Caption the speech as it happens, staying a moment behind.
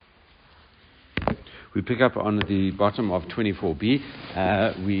We pick up on the bottom of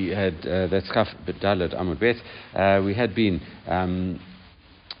 24b. We had that's Chaf Dalet Amud Bet. We had been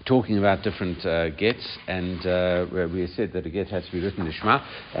talking about different gets, and we said that a get has to be written Ishma,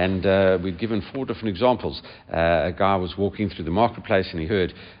 and we'd given 4 different examples. A guy was walking through the marketplace and he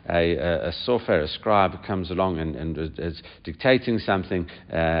heard a sofer, a scribe, comes along and is dictating something,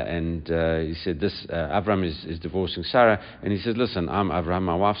 and he said, this Avram is divorcing Sarah, and he said, listen, I'm Avram,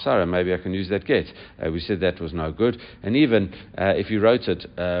 my wife Sarah, maybe I can use that get. We said that was no good, and even if he wrote it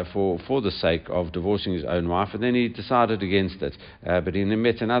for the sake of divorcing his own wife, and then he decided against it, but he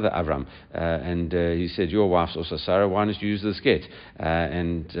met another Avram, and he said, your wife's also Sarah, why don't you use this get?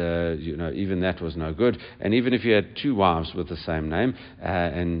 And even that was no good. And even if he had 2 wives with the same name,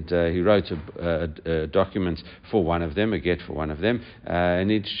 and he wrote a document for one of them, a get for one of them,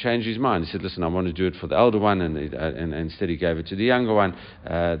 and he changed his mind. He said, listen, I want to do it for the elder one, and instead he gave it to the younger one.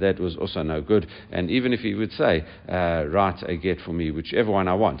 That was also no good. And even if he would say, write a get for me, whichever one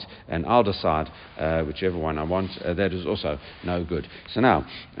I want, and I'll decide whichever one I want, that is also no good. So now,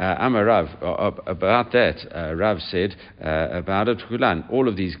 Amar Rav, about that, Rav said about it, all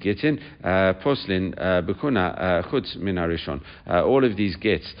of these Gittin, Poslin, Bekuna, Chutz Min HaRishon, all of these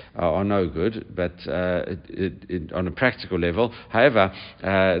gets are no good, but on a practical level. However,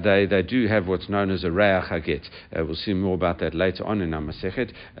 they do have what's known as a reach haget. We'll see more about that later on in our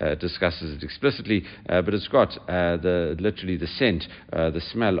Masechet. Discusses it explicitly, but it's got literally the scent, the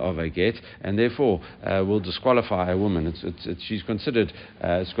smell of a get, and therefore will disqualify a woman. She's considered.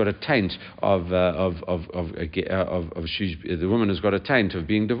 It's got a taint the woman has got a taint of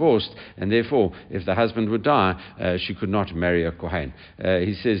being divorced, and therefore, if the husband would die, she could not marry a kohen.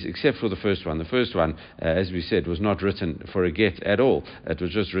 He says, except for the first one. The first one, as we said, was not written for a get at all. It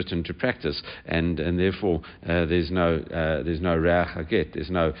was just written to practice, and therefore there's no reach get.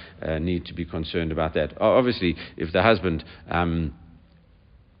 There's no need to be concerned about that. Obviously, if the husband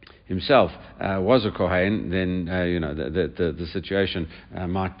himself was a kohen, then the situation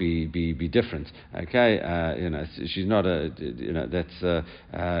might be different. Okay, she's not a. That's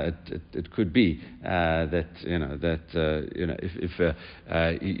it could be that if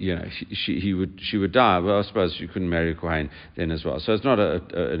she would die. Well, I suppose she couldn't marry a kohen then as well. So it's not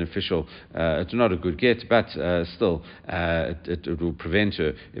an official. It's not a good get, but still, it will prevent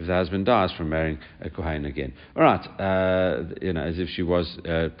her if the husband dies from marrying a kohen again. All right, as if she was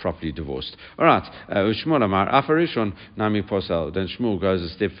properly divorced. All right, Shmuel Amar Afarishon Nami Posel. Then Shmuel goes a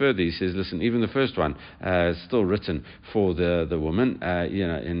step further. He says, listen, even the first one is still written for the woman,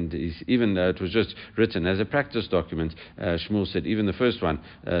 and even though it was just written as a practice document, Shmuel said even the first one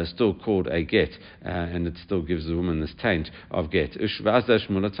still called a get, and it still gives the woman this taint of get. And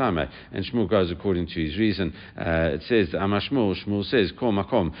Shmuel goes according to his reason. It says, Amar Shmuel says, Kol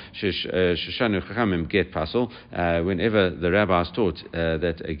makom sheshanu chachamim get pasel. Whenever the rabbis taught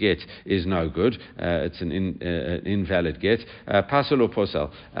that a get is no good, it's an invalid get. Pasel or posel,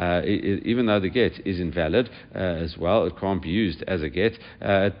 even though the get is invalid as well, it can't be used as a get.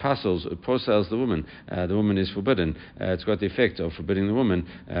 It posels the woman. The woman is forbidden. It's got the effect of forbidding the woman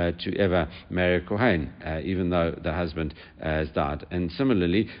to ever marry a kohen, even though the husband has died. And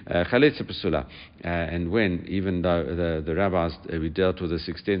similarly, chalitza pasula. And even though the rabbis, we dealt with this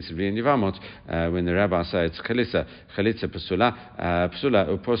extensively in Yevamot, when the rabbis say it's chalitza pasula, pasula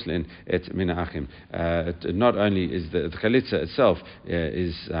or poslin et mina achim. Not only is the chalitza itself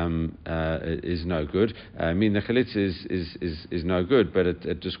is no good. I mean, the chalitza is no good, but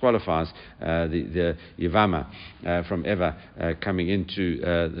it disqualifies the yivama from ever coming into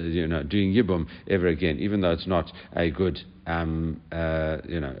doing yibum ever again, even though it's not a good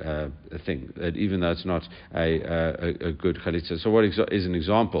a thing, even though it's not a good chalitza. So what is an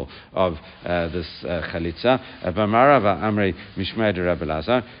example of this chalitza? B'marava amrei mishmei de Rabbi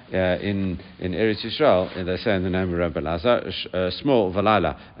Lazar in Eretz Yisrael, they say in the name of Rabbi Lazar, small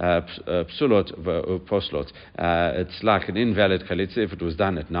valala psulot poslot. It's like an invalid chalitza if it was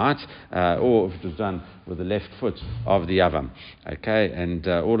done at night, or if it was done with the left foot of the yavam. Okay, and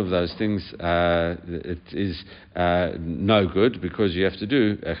all of those things, it is no good, because you have to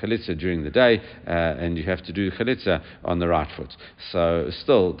do a chalitza during the day, and you have to do chalitza on the right foot. So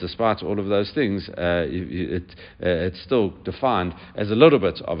still, despite all of those things, it's still defined as a little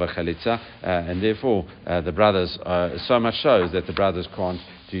bit of a chalitza, and therefore the brothers, so much so that the brothers can't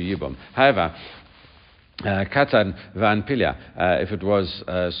do yibum. However, Katan van Pilya, if it was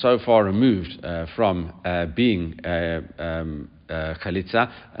so far removed from being chalitza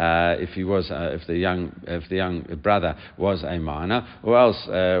if the young brother was a minor, or else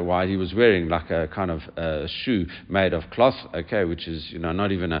while he was wearing like a kind of shoe made of cloth, which is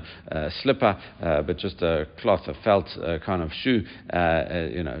not even a slipper, but just a cloth, a felt kind of shoe,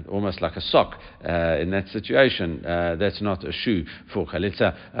 almost like a sock. In that situation, that's not a shoe for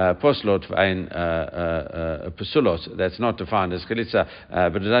chalitza. Poslot ein pesulot, that's not defined as chalitza,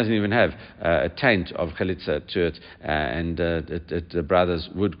 but it doesn't even have a taint of chalitza to it, and the brothers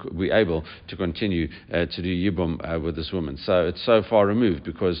would be able to continue to do yibum with this woman. So it's so far removed,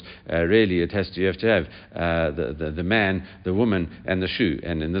 because really you have to have the man, the woman, and the shoe.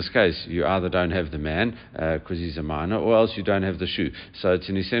 And in this case, you either don't have the man because he's a minor, or else you don't have the shoe. So it's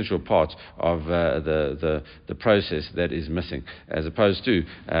an essential part of the process that is missing, as opposed to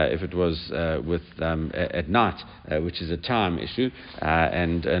if it was at night, which is a time issue,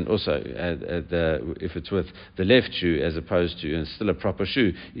 and also if it's with the left shoe as opposed to, and still a proper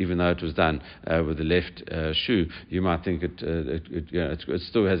shoe, even though it was done with the left shoe, you might think it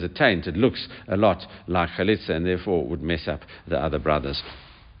still has a taint. It looks a lot like chalitza, and therefore would mess up the other brothers.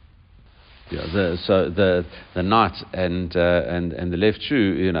 So the night and the left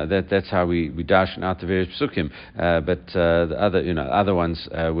shoe, that's how we darshan out the various psukim. But the other ones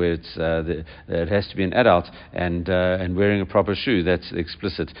where it has to be an adult and wearing a proper shoe, that's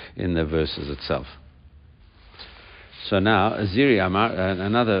explicit in the verses itself. So now, Ziri Amar,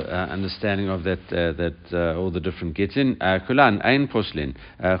 another understanding of that all the different Gittin. Kulan ein poslin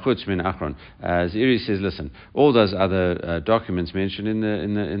chutz min achron. Ziri says, listen, all those other documents mentioned in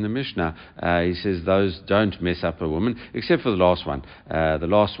the Mishnah, he says those don't mess up a woman, except for the last one. The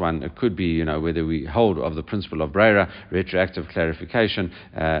last one, it could be whether we hold of the principle of breira, retroactive clarification,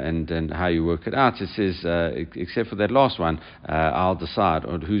 and how you work it out. It says except for that last one, I'll decide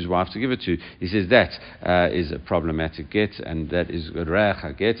on whose wife to give it to. He says that is a problematic get, and that is a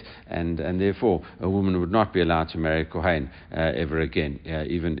reach get, and therefore a woman would not be allowed to marry a kohen ever again,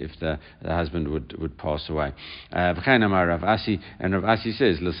 even if the husband would pass away. And Rav Asi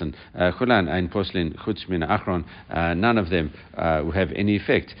says, listen, chulan ein poslin chutz min achron, none of them will have any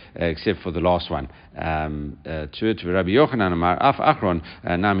effect except for the last one. To it, Rabbi Yochanan Amar af achron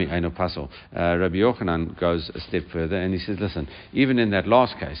nami eino pasol. Rabbi Yochanan goes a step further, and he says, listen, even in that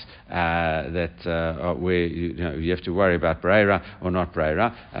last case, where you have to worry about breira or not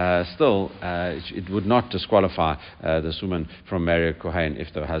breira, still it would not disqualify this woman from marrying a kohen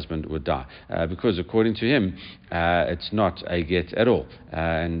if the husband would die, because according to him, it's not a get at all,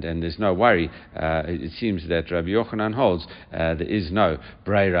 and there's no worry. It seems that Rabbi Yochanan holds there is no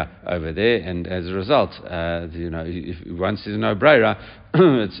breira over there, and as a result, if once there's no breira,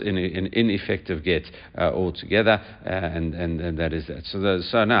 it's an ineffective get altogether, and that is that.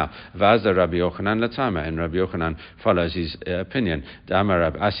 So now, Vazda Rabbi Yochanan Latama, and Rabbi Yochanan follows his opinion. Amar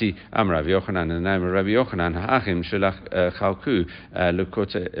Rabbi Asi, Amar Rabbi Yochanan, in the name of Rabbi Yochanan, Ha'achim Shelach Chalku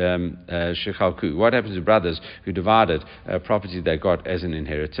Shechalku. What happens to brothers who divided property they got as an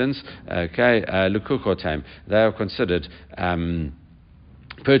inheritance? Lukukotem. They are considered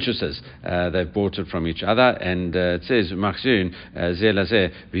purchasers. They've bought it from each other, and it says machzin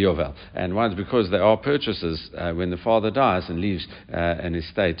zelazeh v'yovel. And once, because they are purchasers, when the father dies and leaves an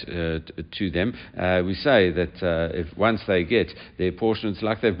estate to them, we say that if once they get their portion, it's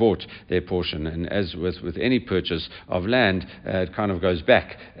like they've bought their portion. And as with any purchase of land, it kind of goes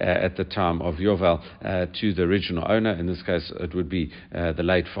back at the time of yovel to the original owner. In this case, it would be the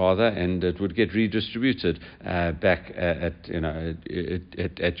late father, and it would get redistributed back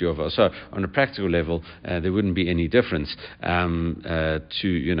at yovel. So on a practical level, there wouldn't be any difference to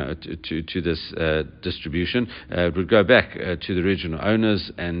this distribution. It would go back to the original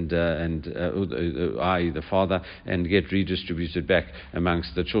owners and i.e. the father, and get redistributed back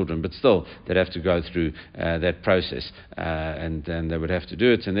amongst the children. But still, they'd have to go through that process, and they would have to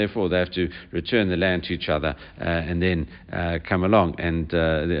do it, and therefore they have to return the land to each other and then come along. And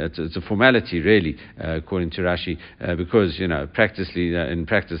it's a formality, really, according to Rashi, because in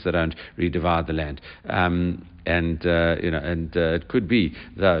practice they don't redivide the land. It could be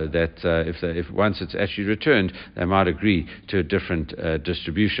though that if once it's actually returned, they might agree to a different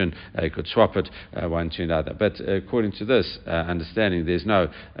distribution. They could swap it one to another. But according to this understanding, there's no.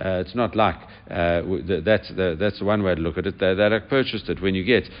 It's not like that's one way to look at it. They like purchased it. When you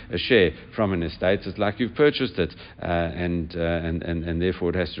get a share from an estate, it's like you've purchased it, and therefore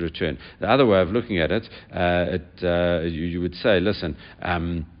it has to return. The other way of looking at it, you would say, listen.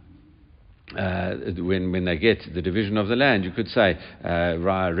 when they get the division of the land, you could say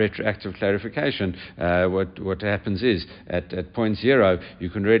retroactive clarification. What happens is at point 0 you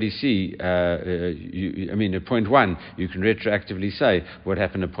can already see. At point 1 you can retroactively say what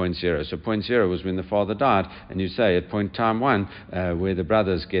happened at point 0. So point 0 was when the father died, and you say at point time 1 where the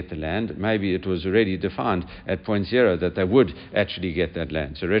brothers get the land. Maybe it was already defined at point 0 that they would actually get that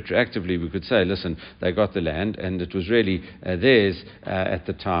land. So retroactively we could say, listen, they got the land, and it was really theirs at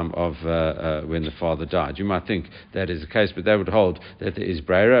the time of when the father died. You might think that is the case, but they would hold that there is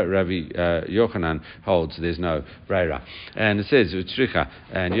breira. Rabbi Yochanan holds there's no breira. And it says,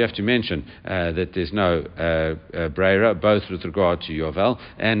 and you have to mention that there's no breira, both with regard to Yovel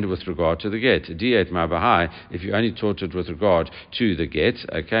and with regard to the get. Diet ma Bahai, if you only taught it with regard to the get,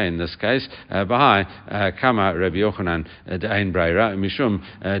 okay, in this case, Bahai, Kama Rabbi Yochanan, De'ain breira, Mishum,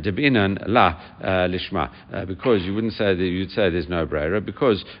 Debinan La Lishma, because you wouldn't say that, you'd say there's no breira,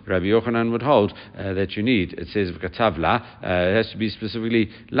 because Rabbi Yochanan would hold that you need, it says V'katav La, it has to be specifically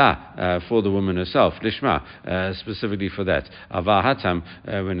La, for the woman herself, Lishma, specifically for that. Ava Hatam,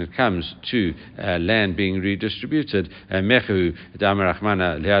 when it comes to land being redistributed, Mechu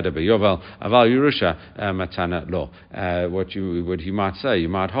Damarachmana Liada Beyovel, Aval Yerusha Matana Lo. What he might say, you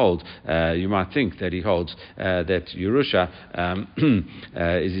might hold, you might think that he holds that Yerusha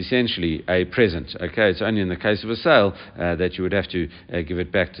is essentially a present. Okay, it's only in the case of a sale that you would have to give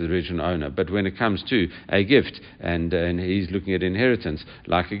it back to the original owner. But when it comes to a gift, and he's looking at inheritance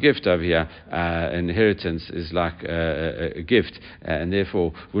like a gift over here, inheritance is like a gift, and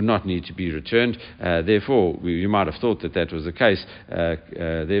therefore would not need to be returned. Therefore, you might have thought that was the case.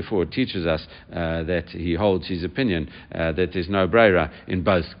 Therefore, it teaches us that he holds his opinion that there's no breira in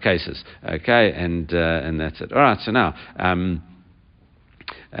both cases. Okay, and that's it. All right. So now.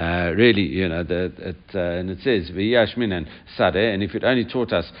 Really, and it says v'yash minan sadeh. And if it only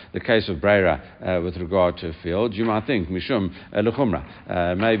taught us the case of breira with regard to a field, you might think mishum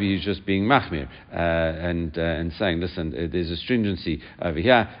lechumra. Maybe he's just being machmir and saying, listen, there's a stringency over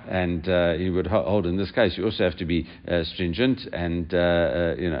here, and he would hold in this case. You also have to be stringent, and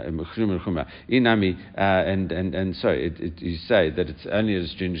inami, and so you say that it's only a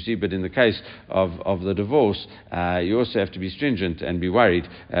stringency, but in the case of the divorce, you also have to be stringent and be worried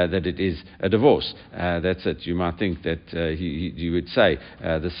that it is a divorce. That's it. You might think that you would say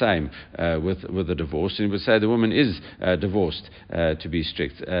the same with a divorce, and you would say the woman is divorced to be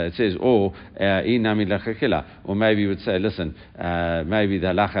strict. It says, or maybe you would say, listen, maybe the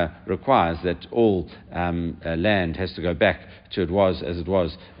halacha requires that all land has to go back to it was as it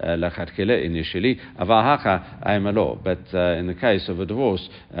was lachatchila initially. But in the case of a divorce,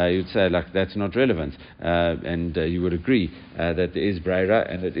 you'd say like that's not relevant, and you would agree that there is breira,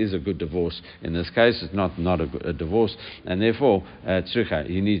 and it is a good divorce in this case. It's not a divorce, and therefore tzricha,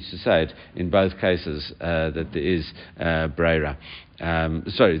 he needs to say it in both cases that there is breira.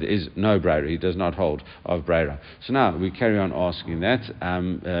 There is no breira. He does not hold of breira. So now we carry on asking that,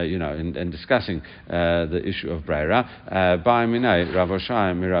 and discussing the issue of breira. By minay Rav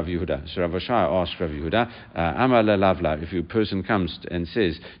Oshai Mirav Yehuda. So Rav Oshai asked Rav Yehuda, Amar lelavla, if a person comes and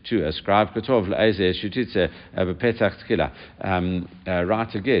says to a scribe, Katov le'ezeh shutitze bepetach tchila,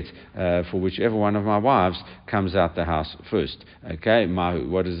 write a get for whichever one of my wives comes out the house first. Okay,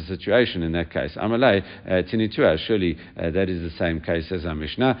 what is the situation in that case? Amalei tinitua, surely that is the same case as our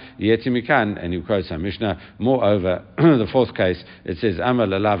Mishnah. Yetimikan, and he quotes our Mishnah. Moreover, the fourth case, it says, Amar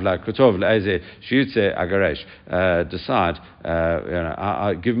lelavla Katov le'ezeh shutitze agaresh. Decide,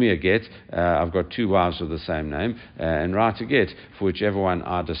 give me a get. I've got two wives of the same name, and write a get for whichever one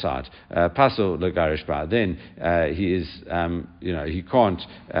I decide. Pasul legarish ba. Then he is, he can't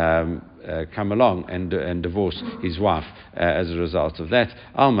come along and divorce his wife as a result of that.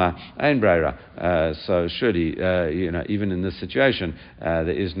 Alma ein breira. So surely, even in this situation, there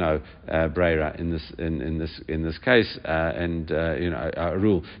is no breira in this case, and our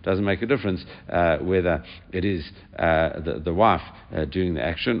rule doesn't make a difference whether it is the wife doing the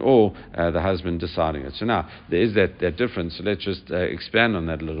action or the husband deciding it. So now there is that difference. So let's just expand on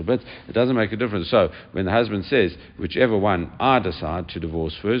that a little bit. It doesn't make a difference. So when the husband says whichever one I decide to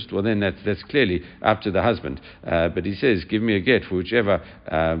divorce first, well then that's clearly up to the husband. But he says, give me a get for whichever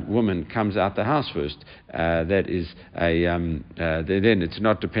woman comes out the house first. That is then it's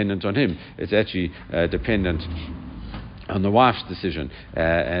not dependent on him. It's actually dependent on the wife's decision,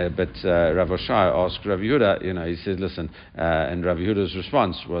 but Rav Oshai asked Rav Yehuda, he says, listen, and Rav Yehuda's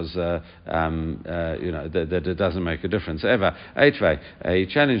response was, that it doesn't make a difference. Ever, he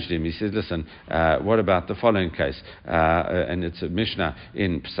challenged him. He says, listen, what about the following case? And it's a Mishnah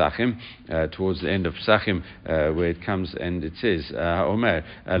in Pesachim, towards the end of Pesachim, where it comes and it says, Omer,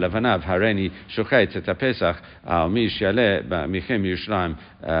 Lavanav, Hareni, Shochet, et HaPesach, Al Mi Shaleh, Michem Yerushalayim,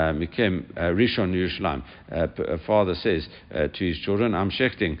 Michem Rishon Yerushalayim. Father says to his children, I'm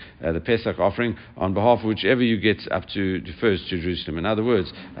shechting the Pesach offering on behalf of whichever you get up to first to Jerusalem. In other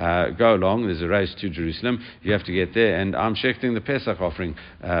words, go along, there's a race to Jerusalem, you have to get there, and I'm shechting the Pesach offering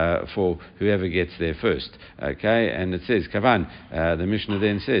for whoever gets there first. Okay, and it says, Kavan, the Mishnah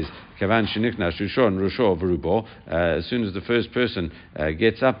then says, Kavan sheniknas Rishon Rusho V'rubo, as soon as the first person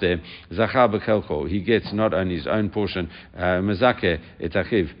gets up there, Zachar b'chelko, he gets not only his own portion, Mezake et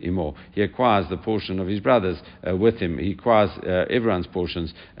achiv imo, he acquires the portion of his brothers with him. He acquires everyone's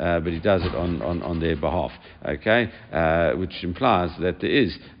portions, but he does it on their behalf. Okay, which implies that there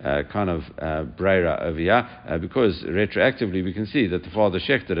is kind of breira over here, because retroactively we can see that the father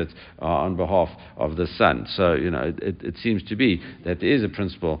shechted it on behalf of the son. So it seems to be that there is a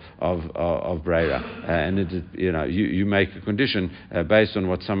principle of breira, and you make a condition based on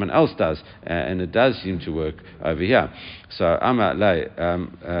what someone else does, and it does seem to work over here. So Amar Lei,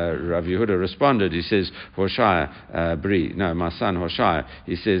 Rav Yehuda responded. He says, Hoshaya Bri, no, my son Hoshaya.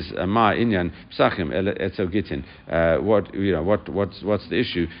 He says, Ma Inyan Psachim Etzel Gittin. What's the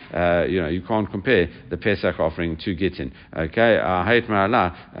issue? You can't compare the Pesach offering to Gittin. Okay, Hayit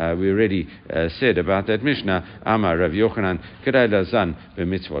Ma'ala, we already said about that Mishnah. Amar Rav Yochanan Kedai Lazan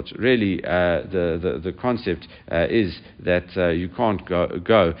b'mitzvot. Really, the concept is that you can't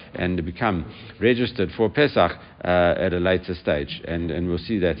go and become registered for Pesach at a later stage, and we'll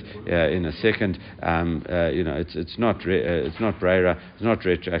see that in a second. It's not breira, it's not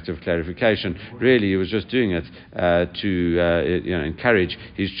retroactive clarification. Really, he was just doing it to encourage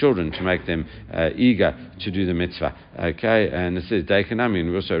his children, to make them eager to do the mitzvah. Okay, and it says Daikanami, and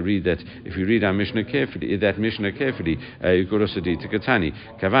we also read that if you read our Mishnah carefully, you could also read Tikatani.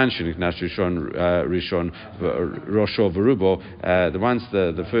 Kavan sheniknas Rishon Rosho V'rubo. Once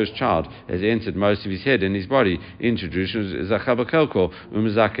the first child has entered most of his head and his body into Jerusalem,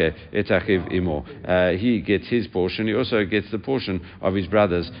 he gets his portion. He also gets the portion of his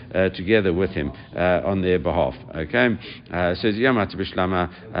brothers together with him on their behalf. Okay, says Yamat Bishlama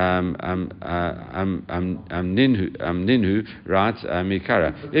Ninhu, right?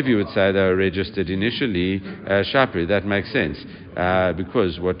 Mikara. If you would say they were registered initially, Shapri, that makes sense.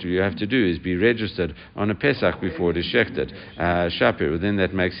 Because what you have to do is be registered on a Pesach before it is shechted. Shapir, then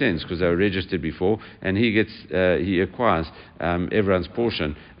that makes sense because they were registered before, and he acquires everyone's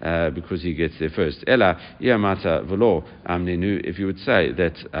portion because he gets there first. Ella Yamata Velo Amninu, if you would say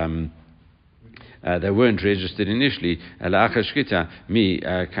that they weren't registered initially. They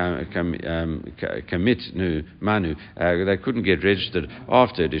couldn't get registered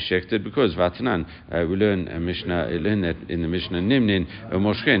after it is shechted because Vatanan, we learn that in the Mishnah Nimnin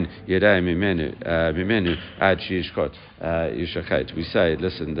Moshchen Yedai Mimenu Ad Shishkot Yishachet. We say,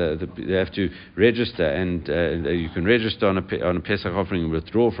 listen, they have to register, and you can register on a Pesach offering,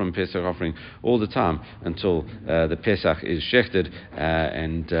 withdraw from Pesach offering all the time until the Pesach is shechted,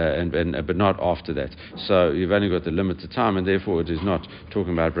 but not after that. So you've only got the limited time, and therefore it is not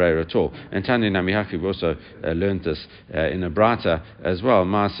talking about breira at all. And Tanya Namihaki, we also learned this in a brata as well.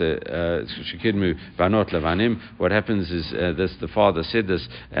 Shekidmu Banot Levanim. What happens is the father said this,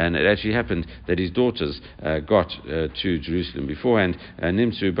 and it actually happened that his daughters got to Jerusalem beforehand.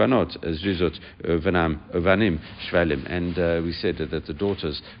 Nimtzu Banot Zrizot Vanim Shvalim, and we said that the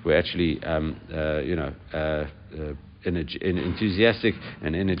daughters were actually enthusiastic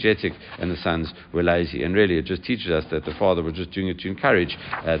and energetic, and the sons were lazy. And really, it just teaches us that the father was just doing it to encourage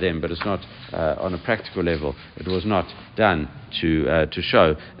them, but it's not on a practical level. It was not done to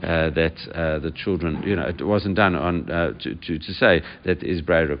show that the children, it wasn't done on to say that is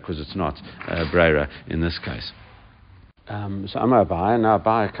breira, because it's not breira in this case. So Amar Abai, and now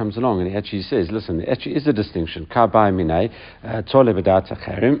Abai comes along and he actually says, listen, there actually is a distinction. Ka bai minei tole b'dat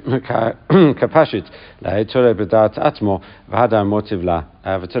acherim ka pashit lai tole b'dat atmo v'hada motiv la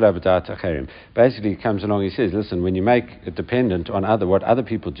v'tole b'dat acherim. Basically, he comes along. He says, listen, when you make it dependent on what other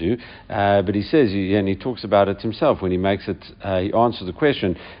people do, but he says, and he talks about it himself when he makes it. He answers the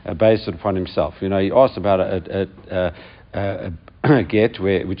question based upon himself. He asked about get,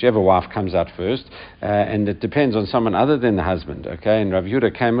 where whichever wife comes out first, and it depends on someone other than the husband. Okay, and Rav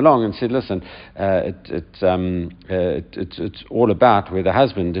Yehuda came along and said, listen, it's all about where the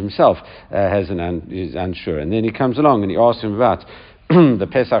husband himself is unsure, and then he comes along and he asks him about the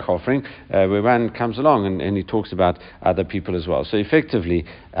Pesach offering, where one comes along and he talks about other people as well. So effectively,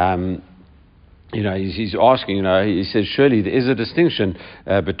 he's asking, he says, surely there is a distinction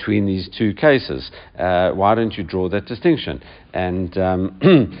between these two cases. Why don't you draw that distinction? And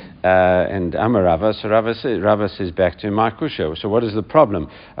Rava, so Rava says back to my kusha. So what is the problem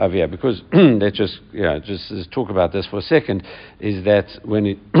over here? Because let's just talk about this for a second. Is that when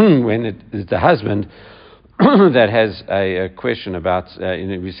it is the husband that has a question about,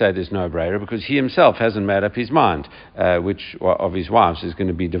 we say there's no brayer because he himself hasn't made up his mind which of his wives is going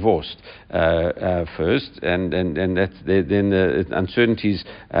to be divorced first, and that's then the uncertainty's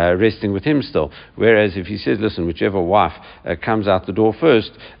resting with him still. Whereas if he says, listen, whichever wife comes out the door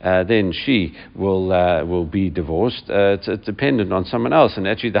first, then she will be divorced. It's dependent on someone else, and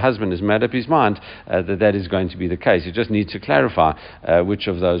actually the husband has made up his mind that is going to be the case. He just needs to clarify which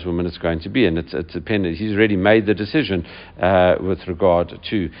of those women it's going to be, and it's dependent. He's already made the decision with regard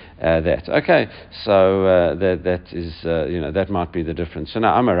to that. Okay, so that is that might be the difference. So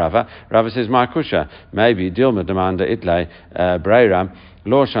now Amar Rava says, my kusha, maybe Dilma demanda itlay breira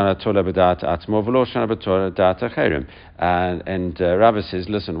lo shana tola b'dat atzmo v'lo shana b'tola dat acherim. And Rava says,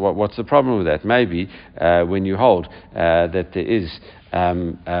 listen, what's the problem with that? Maybe when you hold that there is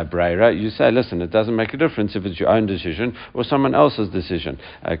breira, you say, listen, it doesn't make a difference if it's your own decision or someone else's decision.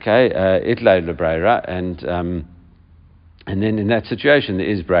 Okay, itlay le breira, and then in that situation there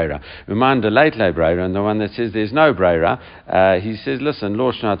is breira. Reminder late breira, and the one that says there's no breira, he says, listen,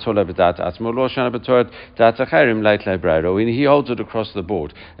 lo shana tola b'dat atzmo lo shana b'tola dat acherim late breira. When he holds it across the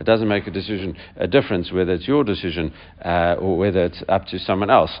board, it doesn't make a difference whether it's your decision or whether it's up to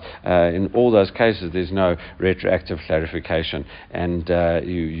someone else. In all those cases, there's no retroactive clarification, and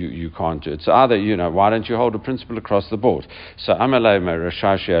you can't do it. So either why don't you hold a principle across the board? So Amalei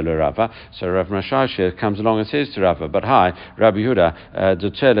Rashashia le Rava. So Rav Rashashia comes along and says to Rava, but hi, Rabbi Yehuda,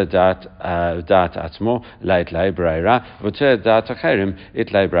 Dutela dat atzmo leit lei breira, Vutela dat acherim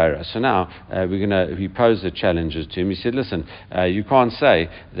it lei breira. So now we pose the challenges to him. He said, listen, you can't say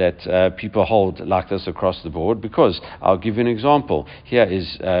that people hold like this across the board, because I'll give you an example. Here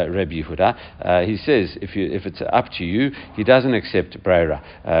is Rabbi Yehuda. He says if it's up to you, he doesn't accept breira.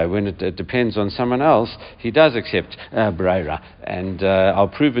 When it depends on someone else, he does accept breira, and I'll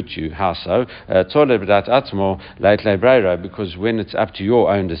prove it to you. How so? Tole b'dat atzmo leit lei breira. Because when it's up to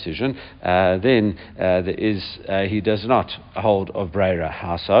your own decision, then he does not hold of breira.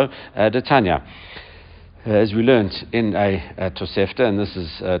 How so? Tanya. As we learnt in a Tosefta, and this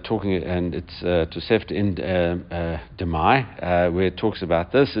is talking, and it's Tosefta in Demai, where it talks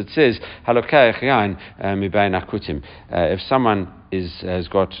about this. It says, if someone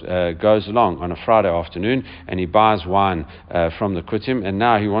goes along on a Friday afternoon and he buys wine from the kutim, and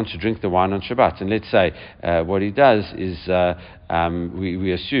now he wants to drink the wine on Shabbat. And let's say what he does is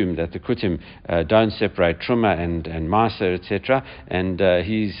we assume that the kutim don't separate truma and maaser, etc. And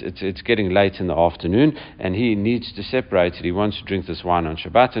it's getting late in the afternoon, and he needs to separate it. He wants to drink this wine on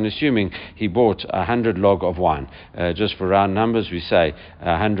Shabbat, and assuming he bought 100 log of wine, just for round numbers, we say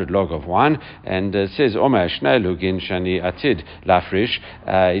 100 log of wine, and it says Omer shnei lugin shani atid lafrish.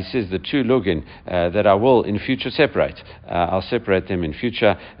 He says the 2 lugin that I will in future separate. I'll separate them in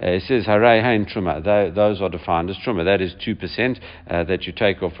future. It says harei hein truma. Those are defined as truma. That is 2%. That you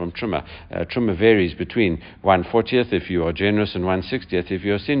take off from truma. Truma varies between 1/40th if you are generous and 1/60th if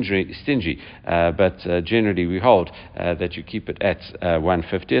you are stingy. But generally we hold that you keep it at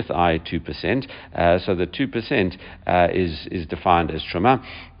 1/50th, i.e. 2%. So the 2% is defined as truma.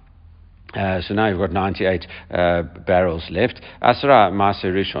 So now you've got 98 barrels left. Asra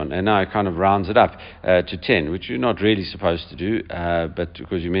Maser Rishon, and now it kind of rounds it up to 10, which you're not really supposed to do, but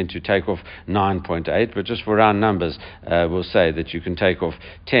because you're meant to take off 9.8, but just for round numbers, we'll say that you can take off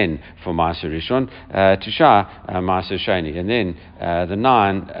 10 for Maser Rishon, Tisha Maser Sheni, and then the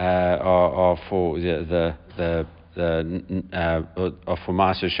 9 are for the for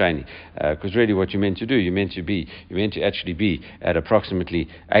Maser Sheni, because really what you're meant to do, you're meant to actually be at approximately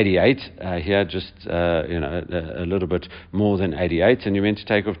 88 here, just a little bit more than 88, and you're meant to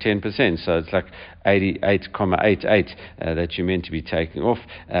take off 10%, so it's like 88.88 that you're meant to be taking off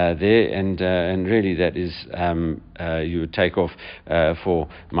there, and really that is you would take off for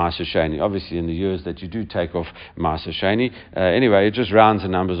Maaser Sheni. Obviously, in the years that you do take off Maaser Sheni, anyway, it just rounds the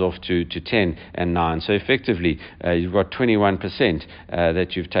numbers off to 10 and 9. So effectively, you've got 21%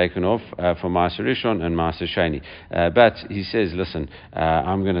 that you've taken off for Maaser Rishon and Maaser Sheni. But he says, listen,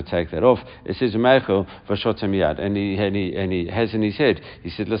 I'm going to take that off. It says, Meichel v'shotem yad, and he has in his head, he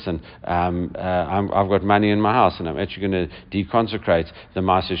said, listen, I've got money in my house, and I'm actually going to deconsecrate the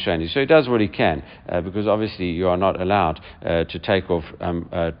Maaser Sheni. So he does what he can, because obviously you are not allowed to take off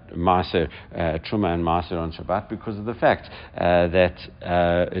Maaser Truma and Maaser on Shabbat because of the fact that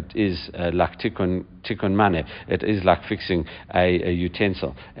it is like tikkun mane. It is like fixing a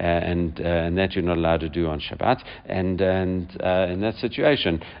utensil, and that you're not allowed to do on Shabbat. And in that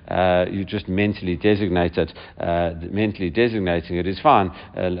situation, you just mentally designate it. Mentally designating it is fine,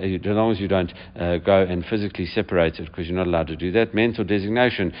 as long as you don't go and physically separate it, because you're not allowed to do that. Mental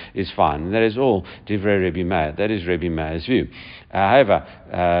designation is fine, and that is all divrei Rabbi Meir. That is Rabbi Meir's view. However,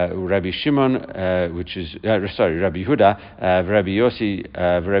 Rabbi Shimon, Rabbi Yehuda, Rabbi Yossi,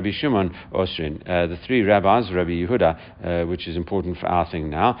 Rabbi Shimon Osrin, the three rabbis, Rabbi Yehuda, which is important for our thing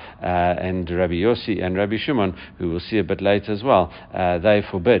now, and Rabbi Yossi and Rabbi Shimon, who we'll see a bit later as well, they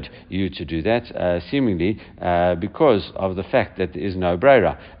forbid you to do that, seemingly because of the fact that there is no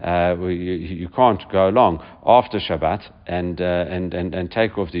breira. You can't go along after Shabbat and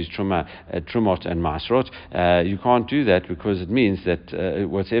take off these trumot and masrot. You can't do that because it means that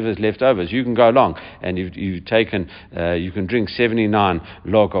whatever's left over, you can go along and you've taken, you can drink 79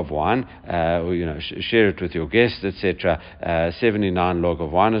 log of wine, or share it with your guests, etc. 79 log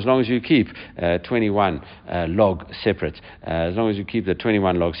of wine, as long as you keep 21 log separate. As long as you keep the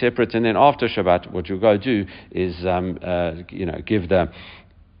 21 log separate, and then after Shabbat, what you'll go do is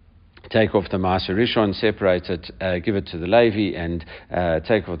take off the Maaser Rishon, separate it, give it to the Levi, and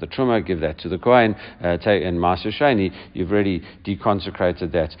take off the Truma, give that to the Kohen, and Maaser Sheni, you've already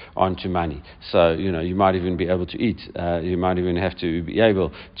deconsecrated that onto money. So, you might even be able to eat, you might even have to be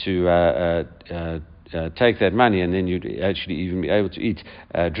able to take that money, and then you'd actually even be able to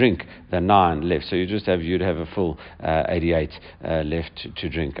drink the 9 left. So you'd have a full 88 left to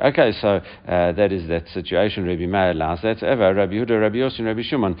drink. Okay, so that is that situation. Rabbi Meir allows that. However, Rabbi Yehuda, Rabbi Yossi, and Rabbi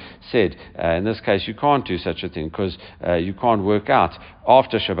Shimon said, in this case, you can't do such a thing because you can't work out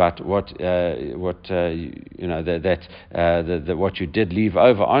after Shabbat what what you did leave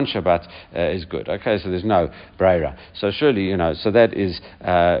over on Shabbat is good. Okay, so there's no breira. So surely, so that is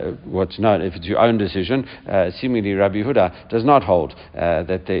what's known. If it's your own decision, seemingly Rabbi Yehuda does not hold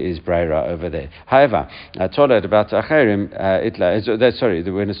that there is breira over there. However, told about acherim,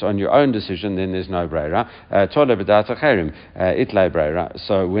 when it's on your own decision, then there's no breira. Told about acherim, itlay breira.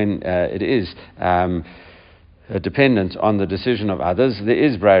 So when it is dependent on the decision of others, there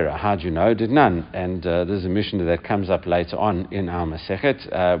is breira. How do you know? Did none. And there's a mission that comes up later on in our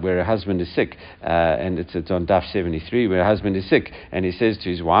Masechet, where a husband is sick, and it's on Daf 73, where a husband is sick, and he says to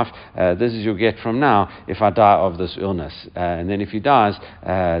his wife, this is your get from now if I die of this illness. And then if he dies,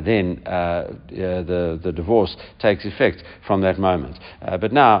 then the divorce takes effect from that moment.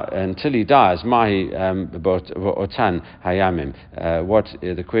 But now, until he dies, mahi otan hayamim. What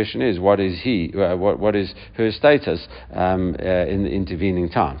the question is, what is what is her status in the intervening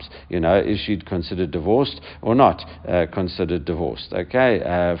times? Is she considered divorced or not considered divorced? Okay,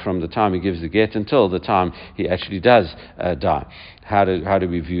 from the time he gives the get until the time he actually does die. How do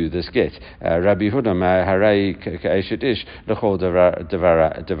we view this get? Rabbi Yehuda, Harai K'eshet Ish L'chol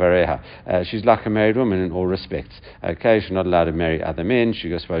Devareha. She's like a married woman in all respects. Okay, she's not allowed to marry other men.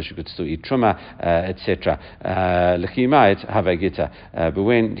 I suppose she could still eat truma, etc. L'chimayit Havei Gita. But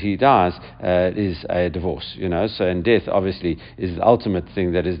when he dies, it is a divorce. So and death obviously is the ultimate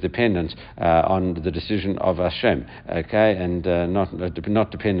thing that is dependent on the decision of Hashem. Okay, and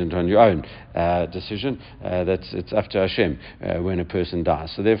not dependent on your own decision. It's up to Hashem when a person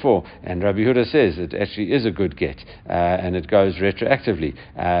dies. So therefore, and Rabbi Yehuda says it actually is a good get, and it goes retroactively,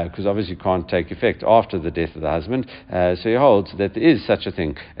 because obviously it can't take effect after the death of the husband. So he holds that there is such a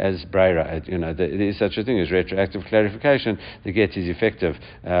thing as breira, there is such a thing as retroactive clarification. The get is effective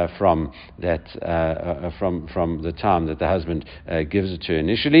from that, from the time that the husband gives it to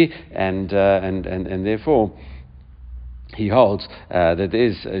initially, and therefore he holds that there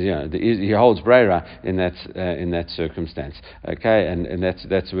is, he holds breira in that circumstance. Okay, and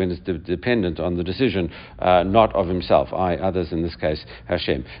that's when it's dependent on the decision, not of himself, others, in this case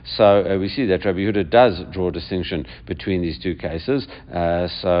Hashem. So we see that Rabbi Yehuda does draw a distinction between these two cases.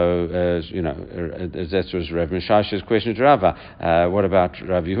 That was Rav Mishash's question to Rava. What about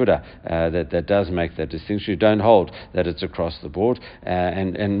Rabbi Yehuda? That does make that distinction. You don't hold that it's across the board,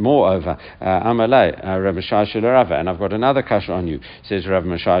 and moreover, Amalei Rav Mishash Rava, and I've got another kasha on you, says Rav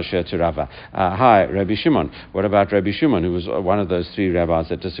Mishashia to Rava. Hi, Rabbi Shimon. What about Rabbi Shimon, who was one of those three rabbis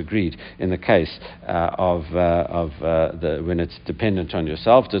that disagreed in the case of when it's dependent on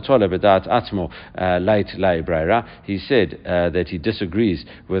yourself? He said that he disagrees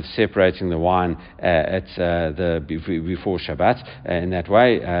with separating the wine before Shabbat. In that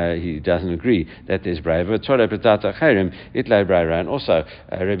way, he doesn't agree that there's breva. And also,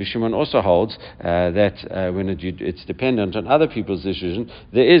 Rabbi Shimon also holds that when it's dependent on other people's decision,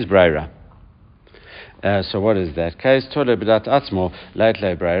 there is brera. So what is that case? Tola b'dat atzmo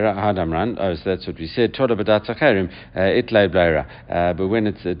leitlei breira hadamran. Oh, so that's what we said. Tola b'dat acherim itlei breira. But when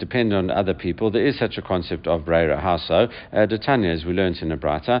it's dependent on other people, there is such a concept of breira. How so? D'Tanya, as we learned in the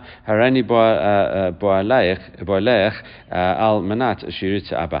Brata, harani bo'aleich al manat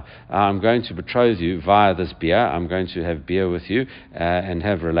ashiritza abba. I'm going to betroth you via this beer. I'm going to have beer with you and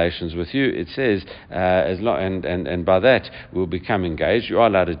have relations with you. It says and by that we'll become engaged. You are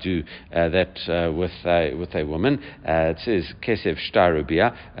allowed to do that with a woman. It says kesef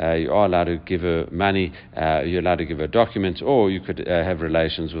shtarubia. You are allowed to give her money. You're allowed to give her documents, or you could have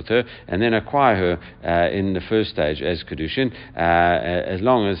relations with her and then acquire her in the first stage as kedushin, as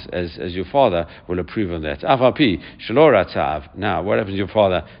long as your father will approve of that. Avapi shaloratav. Now, what happens if your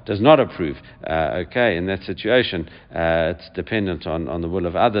father does not approve? Okay, in that situation, it's dependent on the will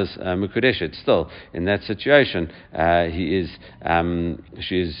of others. Mukudeshet. Still, in that situation,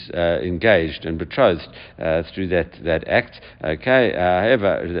 she is engaged and betrothed through that act. Okay.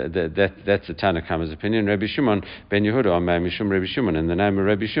 However, that's the Tanna Kama's opinion. Rabbi Shimon ben Yehuda Amar Mishum Rabbi Shimon. In the name of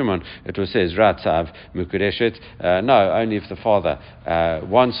Rabbi Shimon, it was says Ratzav Mukudeshet. No, only if the father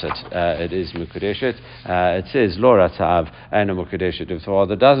wants it, it is Mukudeshet. It says Lo Ratzav Aina Mukudeshet. If the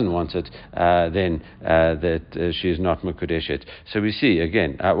father doesn't want it, then that she is not Mukudeshet. So we see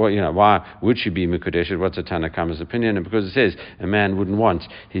again. Why would she be Mukudeshet? What's the Tanna Kama's opinion? And because it says a man wouldn't want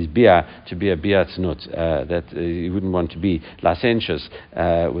his bia to be a bia tznud, that he wouldn't want to be licentious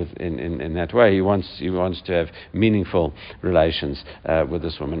in that way. He wants to have meaningful relations with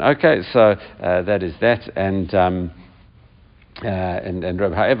this woman. Okay, so that is that, and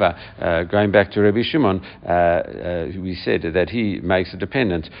however, going back to Rabbi Shimon, we said that he makes it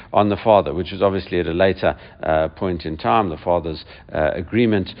dependent on the father, which is obviously at a later point in time, the father's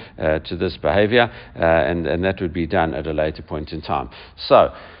agreement to this behavior, and that would be done at a later point in time.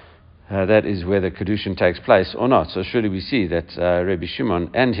 So that is whether kedushin takes place or not. So surely we see that Rabbi Shimon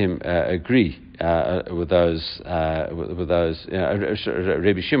and him agree with those. Rabbi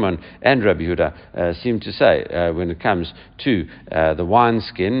Shimon and Rabbi Yehuda seem to say when it comes to the wine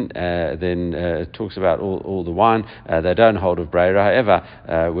skin, then it talks about all the wine. They don't hold of breira. However,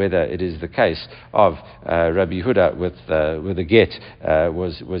 whether it is the case of Rabbi Yehuda with the get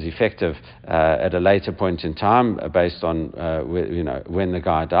was effective at a later point in time based on when the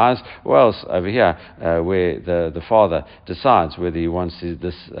guy dies, or else over here where the father decides whether he wants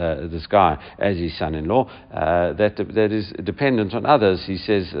this guy as his son-in-law, that is dependent on others. He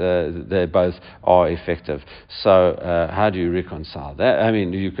says they both are effective. So how do you reconcile that? I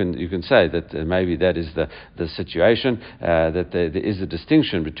mean, you can say that maybe that is the situation, that there is a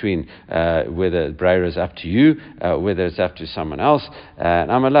distinction between whether breira is up to you, whether it's up to someone else.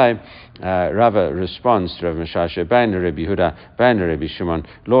 And Amalei, Rava responds to Rav Mishashia, Bain Rabbi Yehuda, Bain Rabbi Shimon,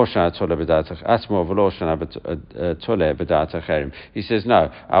 Lo shana tola b'datach atzmo v'lo shana tola b'datach acherim. He says,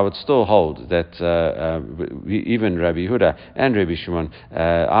 no, I would still hold that even Rabbi Yehuda and Rabbi Shimon,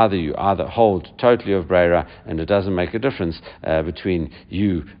 either hold totally of breira, and it doesn't make a difference between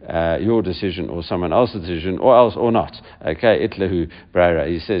your decision or someone else's decision, or not. Okay, itlahu breira.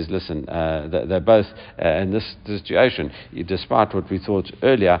 He says, listen, they're both in this situation, despite what we thought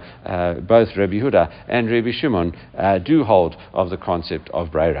earlier, both Rabbi Yehuda and Rabbi Shimon do hold of the concept of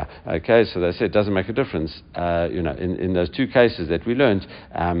breira. Okay, so they said it doesn't make a difference. In those two cases that we learned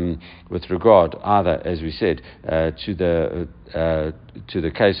with regard either, as we said, to the to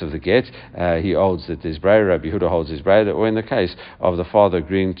the case of the get, he holds that there's Breira, Rabbi Yehuda holds his Breira, or in the case of the father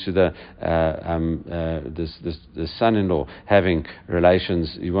agreeing to the son-in-law having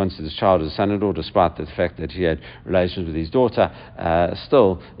relations, he wants this child as a son-in-law despite the fact that he had relations with his daughter,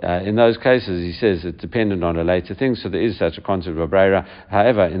 still, in those cases, he says it's dependent on a later thing, so there is such a concept of Breira.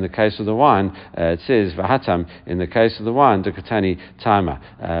 However, in the case of the wine, it says, Vahatam, in the case of the wine, Dekatani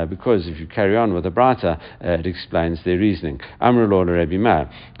Taima, because if you carry on with the Brata, it explains their reasoning. Amrullah Rabbi Meir,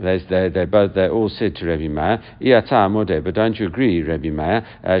 they all said to Rabbi Meir, Iata Modeh, but don't you agree, Rabbi Meir?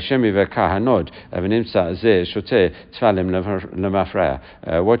 Shemi v'kahanod, v'nimsa zeh shoteh tfalim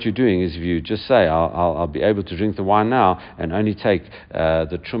lemafreya. What you're doing is if you just say, I'll be able to drink the wine now and only take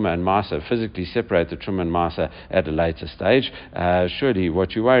the truma and masa, physically separate the truma and masa at a later stage, surely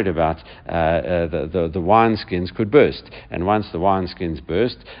what you're worried about, the wineskins could burst. And once the wineskins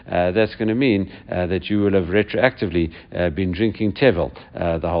burst, that's going to mean that you will have retroactively been drinking tevel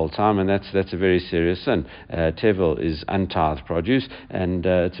the whole time, and that's a very serious sin. Tevel is untithed produce, and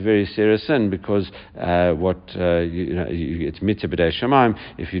it's a very serious sin because it's mitzvah b'dei shamayim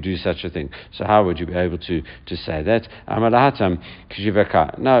if you do such a thing. So how would you be able to say that?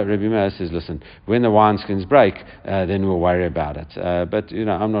 No, Rabbi Meir says, listen, when the wineskins break, then we'll worry about it. But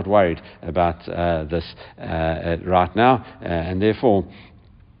I'm not worried about this right now, and therefore.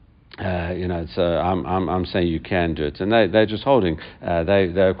 I'm saying you can do it, and they're just holding.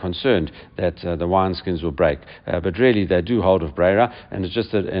 They're concerned that the wineskins will break, but really they do hold of Breira, and it's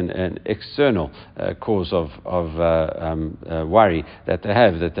just an external cause of worry that they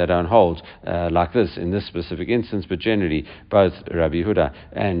have that they don't hold like this in this specific instance. But generally, both Rabbi Yehuda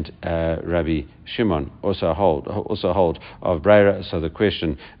and Rabbi Shimon also hold of Breira, so the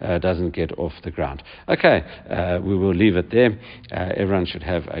question doesn't get off the ground. Okay, we will leave it there. Everyone should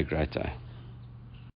have a great day.